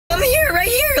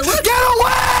look. Get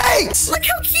away! Look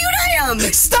how cute I am.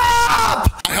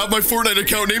 Stop! I have my Fortnite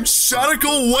account named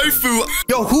Shadical Waifu.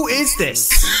 Yo, who is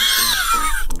this?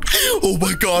 Oh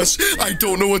my gosh, I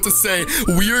don't know what to say.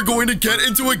 We are going to get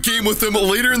into a game with him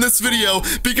later in this video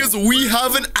because we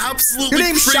have an absolutely Your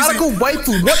name's crazy... Shadical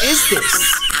Waifu. What is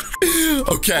this?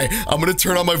 Okay, I'm gonna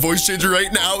turn on my voice changer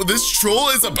right now. This troll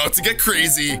is about to get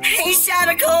crazy. Hey,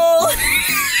 Shadical.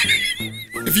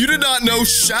 If you did not know,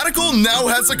 Shadical now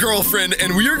has a girlfriend,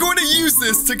 and we are going to use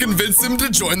this to convince him to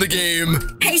join the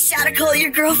game. Hey, Shadical, your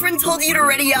girlfriend told you to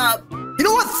ready up. You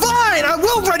know what? Fine, I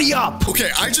will ready up. Okay,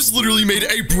 I just literally made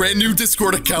a brand new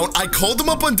Discord account. I called him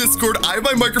up on Discord. I have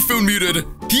my microphone muted.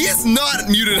 He is not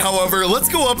muted, however. Let's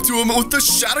go up to him with the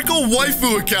Shadical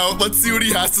Waifu account. Let's see what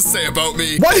he has to say about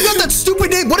me. Why do you got that stupid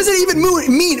name? What does it even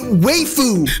mean?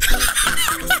 Waifu.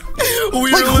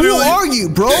 Like, who are you,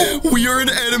 bro? We are an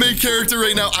anime character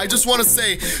right now. I just want to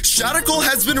say, Shadical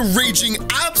has been raging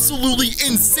absolutely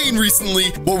insane recently.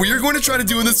 What we are going to try to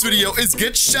do in this video is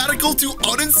get Shadical to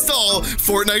uninstall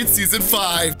Fortnite Season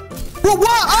 5. Bro, what?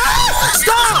 Ah!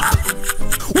 Stop!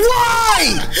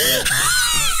 Why?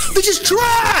 This is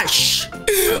trash!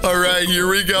 All right, here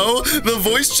we go. The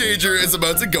voice changer is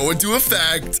about to go into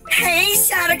effect. Hey,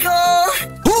 Shadical.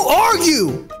 Who are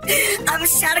you? I'm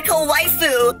Shadical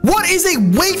Waifu. What is a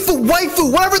waifu,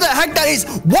 whatever the heck that is?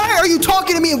 Why are you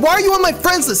talking to me and why are you on my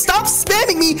friends list? Stop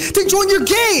spamming me to join your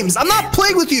games. I'm not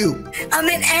playing with you. I'm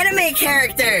an anime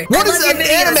character. What is an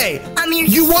anime? I'm your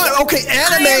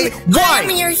anime? Why? I'm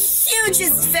your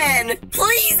hugest fan.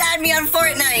 Please add me on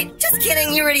Fortnite. Just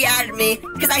kidding, you already added me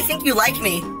because I think you like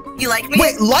me. You like me?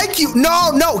 Wait, like you?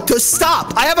 No, to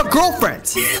stop. I have a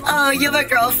girlfriend. Oh, you have a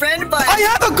girlfriend, but... I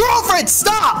have a girlfriend,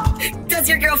 stop! Does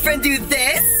your girlfriend do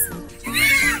this?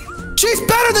 She's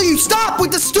better than you. Stop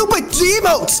with the stupid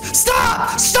emotes.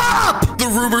 Stop. The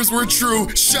rumors were true.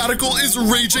 Shadical is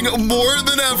raging more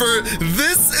than ever.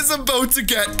 This is about to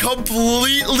get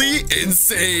completely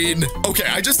insane. Okay,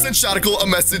 I just sent Shadical a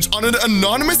message on an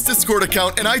anonymous Discord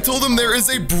account, and I told him there is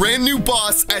a brand new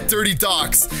boss at Dirty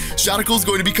Docks. Shadical is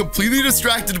going to be completely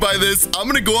distracted by this. I'm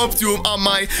going to go up to him on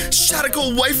my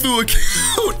Shadical Waifu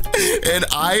account, and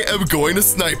I am going to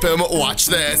snipe him. Watch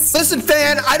this. Listen,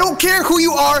 fan, I don't care who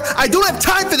you are. I don't have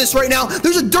time for this right now.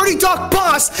 There's a Dirty Dock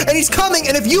boss, and he's coming,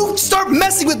 and if you start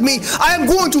messing with me, I am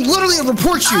going to literally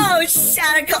report you. Oh,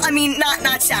 Shadical. I mean,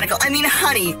 not Shadical. I mean,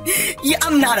 honey. Yeah,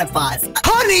 I'm not a boss.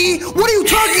 Honey? What are you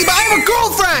talking about? I have a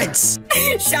girlfriend.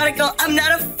 Shadical, I'm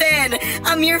not a fan.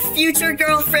 I'm your future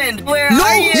girlfriend. Where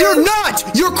are you? No, you're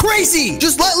not. You're crazy.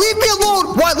 Just leave me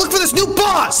alone while I look for this new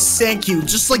boss. Thank you.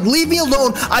 Just, leave me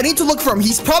alone. I need to look for him.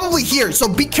 He's probably here, so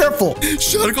be careful.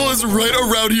 Shadical is right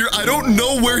around here. I don't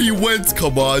know where he went.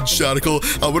 Come on, Shadical.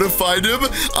 I'm gonna find him.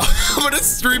 I'm gonna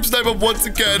stream snipe him once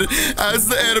again as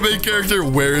the anime character.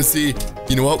 Where is he?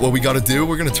 You know what we gotta do?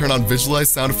 We're gonna turn on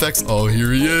visualize sound effects. Oh,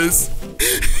 here he is.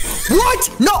 What?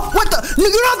 No, what the? No,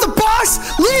 you're not the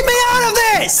boss! Leave me out of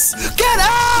this! Get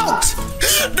out!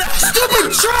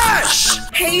 Stupid trash!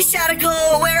 Hey,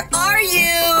 Shadical, where are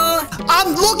you?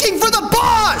 I'm looking for the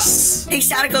boss! Hey,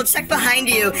 Shadical, check behind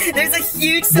you. There's a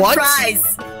huge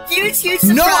surprise. What? Huge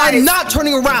surprise. No, I'm not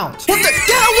turning around. What the?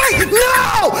 Get away!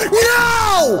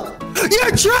 No!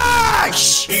 You're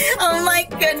trash! Oh my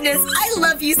goodness, I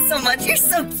love you so much. You're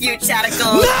so cute,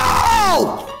 Shadical.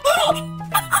 No!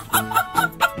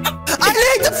 I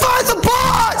need to find the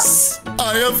boss!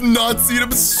 I have not seen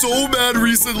him so mad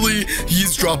recently.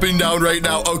 He's dropping down right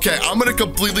now. Okay, I'm gonna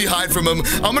completely hide from him.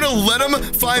 I'm gonna let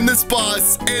him find this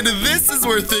boss, and this is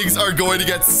where things are going to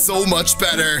get so much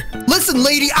better. Listen,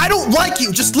 lady, I don't like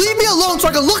you. Just leave me alone so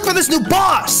I can look for this new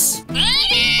boss.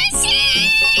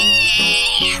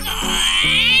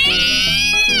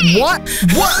 What?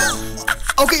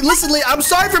 Okay, listen, lady, I'm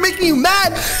sorry for making you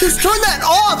mad. Just turn that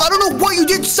off. I don't know what you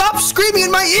did. Stop screaming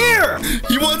in my ear.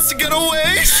 He wants to get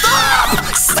away.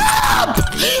 Stop!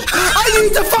 I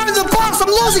need to find the boss. I'm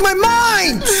losing my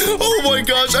mind. Oh my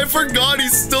gosh, I forgot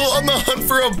he's still on the hunt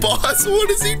for a boss.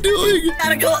 What is he doing?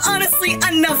 Shadical, honestly,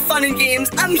 enough fun and games.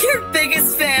 I'm your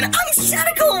biggest fan. I'm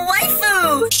Shadical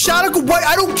Waifu. Shadical Waifu,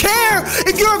 I don't care.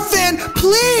 If you're a fan,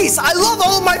 please. I love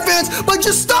all of my fans, but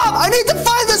just stop. I need to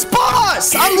find this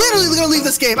boss. I'm literally gonna leave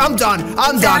this game. I'm done.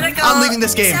 I'm leaving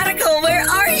this game. Shadical, where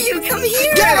are you? Come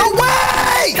here. Get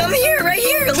away! Come here, right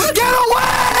here. Look. Get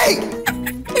away!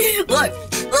 Look.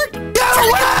 Get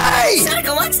away!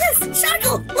 Shadical, watch this.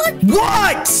 Shadical, look.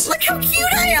 What? Look how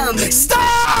cute I am.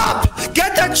 Stop!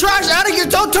 Get that trash out of here.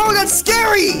 Don't tell me that's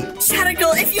scary.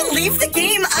 Shadical, if you leave the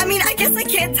game, I mean, I guess I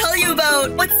can't tell you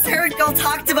about what Shadical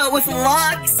talked about with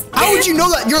Lux. How would you know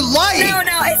that? You're lying.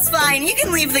 No, it's fine. You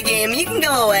can leave the game. You can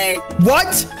go away.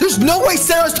 What? There's no way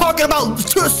Sarah's talking about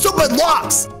stupid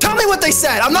locks. Tell me what they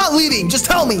said. I'm not leaving. Just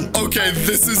tell me. Okay,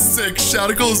 this is sick.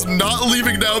 Shadical is not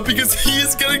leaving now because he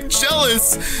is getting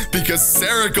jealous because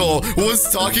Shadical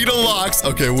was talking to Lux.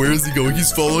 Okay, where is he going?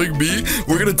 He's following me.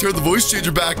 We're gonna turn the voice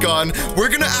changer back on. We're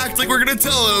gonna act like we're gonna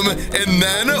tell him, and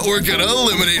then we're gonna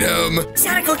eliminate him.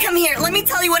 Shadical, come here. Let me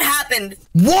tell you what happened.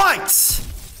 What?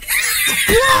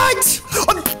 What?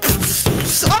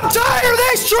 I'm tired of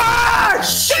this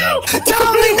trash!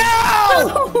 Tell me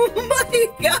now! Oh my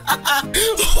god!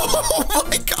 Oh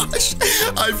my gosh!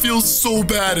 I feel so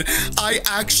bad. I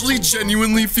actually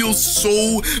genuinely feel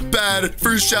so bad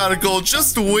for Shadical.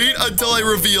 Just wait until I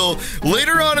reveal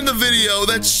later on in the video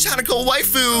that Shadical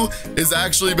waifu is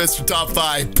actually Mr. Top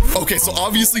 5. Okay, so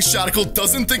obviously Shadical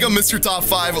doesn't think I'm Mr. Top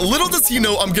 5. Little does he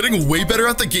know I'm getting way better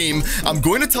at the game. I'm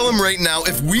going to tell him right now,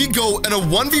 if we go in a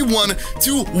 1v1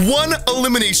 to 1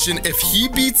 elimination, if he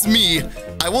beats me,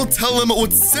 I will tell him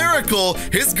what Shadical,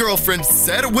 his girlfriend,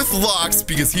 said with Lux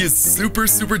because he is super,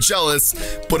 super jealous.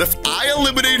 But if I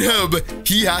eliminate him,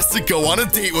 he has to go on a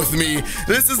date with me.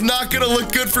 This is not gonna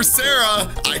look good for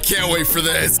Sarah. I can't wait for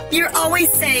this. You're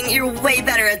always saying you're way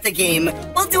better at the game.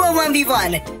 We'll do a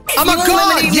 1v1. I'm a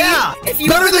god, yeah!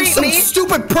 Better than some me,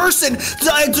 stupid person,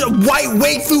 white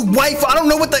waifu, I don't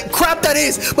know what the crap that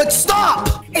is, but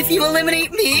stop! If you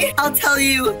eliminate me, I'll tell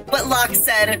you what Locke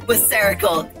said with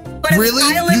Shadical. But really?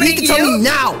 You need to tell me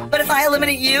now! But if I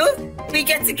eliminate you, we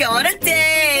get to go on a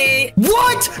date!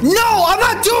 What? No, I'm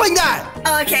not doing that!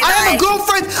 Okay, I have a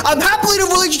girlfriend, I'm happily in a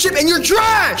relationship, and you're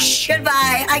trash!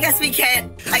 Goodbye, I guess we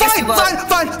can't. I guess we won't.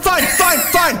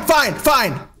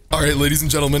 Fine. All right, ladies and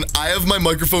gentlemen, I have my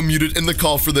microphone muted in the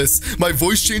call for this. My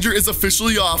voice changer is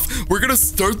officially off. We're gonna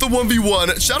start the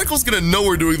 1v1. Shadical's gonna know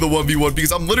we're doing the 1v1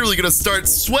 because I'm literally gonna start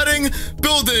sweating,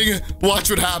 building. Watch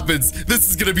what happens. This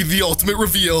is gonna be the ultimate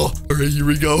reveal. All right, here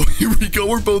we go.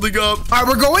 We're building up. All right,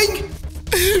 we're going?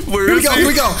 Here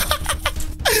we go.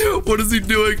 What is he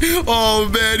doing? Oh,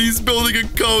 man, he's building a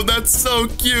cone. That's so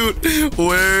cute.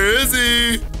 Where is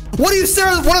he? What are you,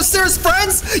 Sarah? One of Sarah's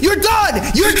friends? You're done!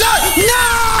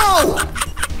 No!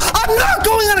 I'm not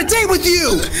going on a date with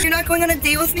you! You're not going on a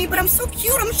date with me, but I'm so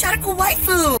cute. I'm Shadical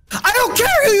waifu. I don't care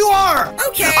who you are!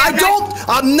 Okay.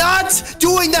 I'm not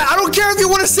doing that. I don't care if you're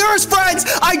one of Sarah's friends.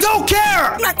 I don't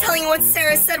care! I'm not telling you what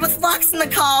Sarah said with Lux in the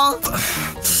call.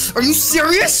 Are you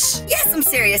serious? Yes, I'm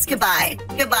serious. Goodbye.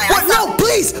 What? No,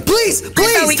 please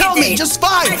tell me. Just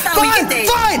fine.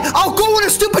 I'll go on a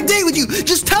stupid date with you.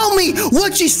 Just tell me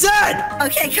what she said.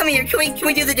 Okay, come here. Can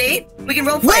we do the date? We can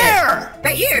roleplay. Where?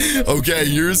 Right here. Okay,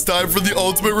 here's time for the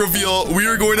ultimate reveal. We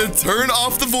are going to turn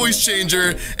off the voice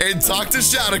changer and talk to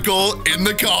Shadical in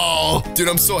the call. Dude,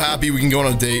 I'm so happy we can go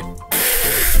on a date.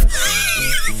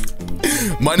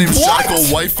 My name's Shadical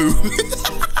waifu.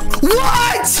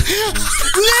 What?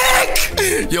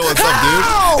 Nick! Yo, what's up,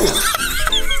 dude?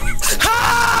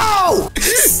 How?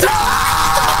 Stop!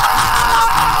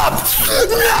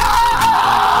 No!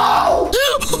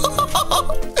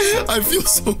 I feel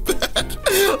so bad.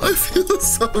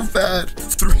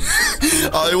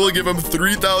 I will give him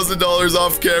 $3,000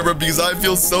 off camera because I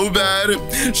feel so bad.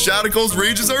 Shadical's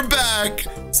rages are back.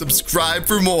 Subscribe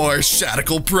for more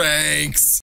Shadical pranks.